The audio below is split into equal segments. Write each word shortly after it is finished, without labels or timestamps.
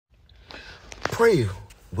pray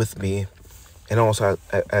with me, and also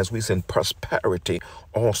as we send prosperity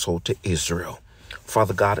also to Israel.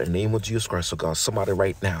 Father God, in the name of Jesus Christ, oh God, somebody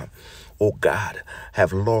right now, oh God,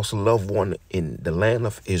 have lost a loved one in the land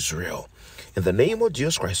of Israel. In the name of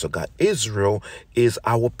Jesus Christ, oh God, Israel is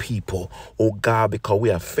our people, oh God, because we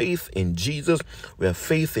have faith in Jesus. We have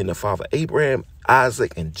faith in the Father Abraham,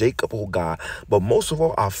 Isaac, and Jacob, oh God. But most of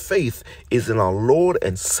all, our faith is in our Lord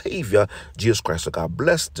and Savior, Jesus Christ, oh God.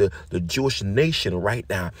 Bless the Jewish nation right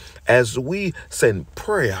now as we send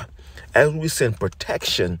prayer, as we send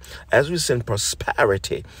protection, as we send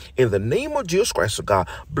prosperity. In the name of Jesus Christ, oh God,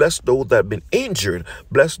 bless those that have been injured.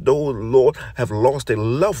 Bless those, Lord, have lost a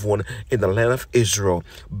loved one in the land of Israel.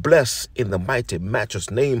 Bless in the mighty,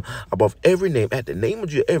 matchless name above every name. At the name of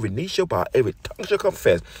Jesus, every knee shall bow, every tongue shall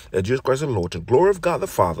confess that Jesus Christ is the Lord. To the glory of God the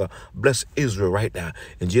Father, bless Israel right now.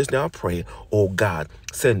 In Jesus' name I pray, oh God,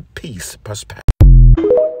 send peace, prosperity.